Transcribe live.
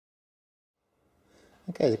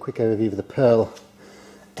Okay, a quick overview of the Pearl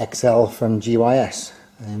XL from GYS,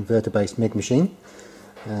 an inverter-based MIG machine.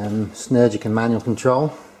 Synergic and manual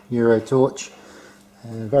control, Euro torch,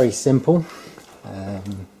 very simple.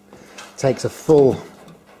 Takes a full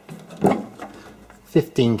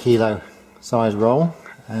 15 kilo size roll,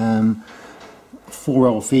 4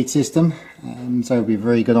 roll feed system, so it'll be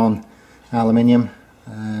very good on aluminium.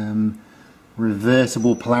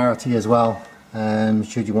 Reversible polarity as well,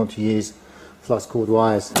 should you want to use flux cord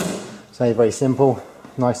wires. So very simple,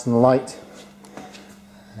 nice and light.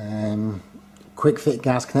 Quick fit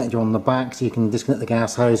gas connector on the back, so you can disconnect the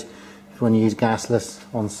gas hose if you want to use gasless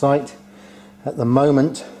on site. At the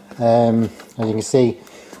moment, as you can see,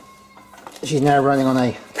 she's now running on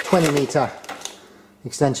a 20 metre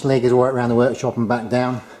extension lead, goes right around the workshop and back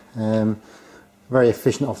down. Very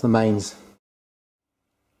efficient off the mains.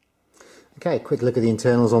 Okay, quick look at the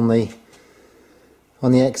internals on the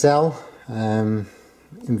XL.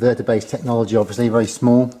 Inverter based technology, obviously very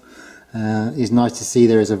small. It's nice to see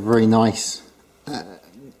there is a very nice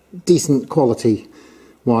decent quality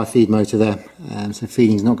wire feed motor there, so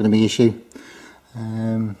feeding is not going to be an issue.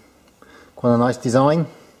 Quite a nice design,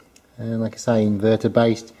 like I say, inverter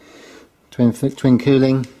based, twin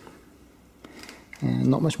cooling,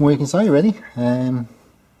 not much more you can say really.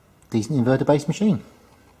 Decent inverter based machine.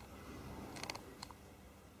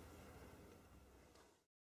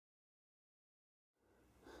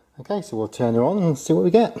 Okay, so we'll turn her on and see what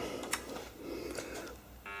we get.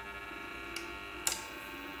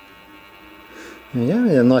 There you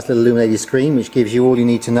go, a nice little illuminated screen which gives you all you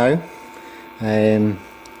need to know.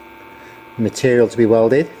 Material to be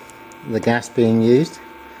welded, the gas being used,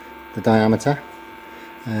 the diameter,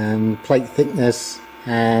 plate thickness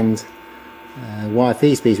and wire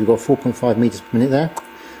feed speeds. We've got 4.5 meters per minute there,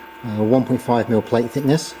 1.5 mil plate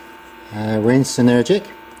thickness. We're in Synergic.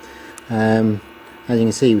 As you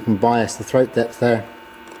can see, we can bias the throat depth there,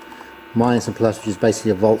 minus and plus, which is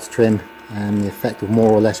basically a volts trim, and the effect of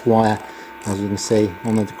more or less wire, as you can see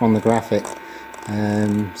on the graphic.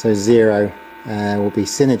 So 0 will be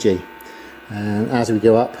synergy, and as we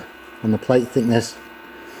go up on the plate thickness,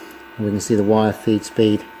 we can see the wire feed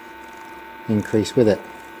speed increase with it.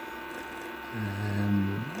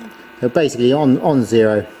 So basically on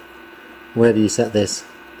 0, wherever you set this,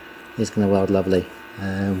 it's going to weld lovely.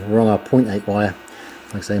 We're on our 0.8 wire,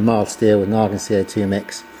 like I say, mild steel with an argon CO2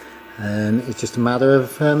 mix. It's just a matter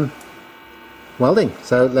of welding.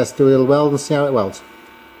 So let's do a little weld and see how it welds.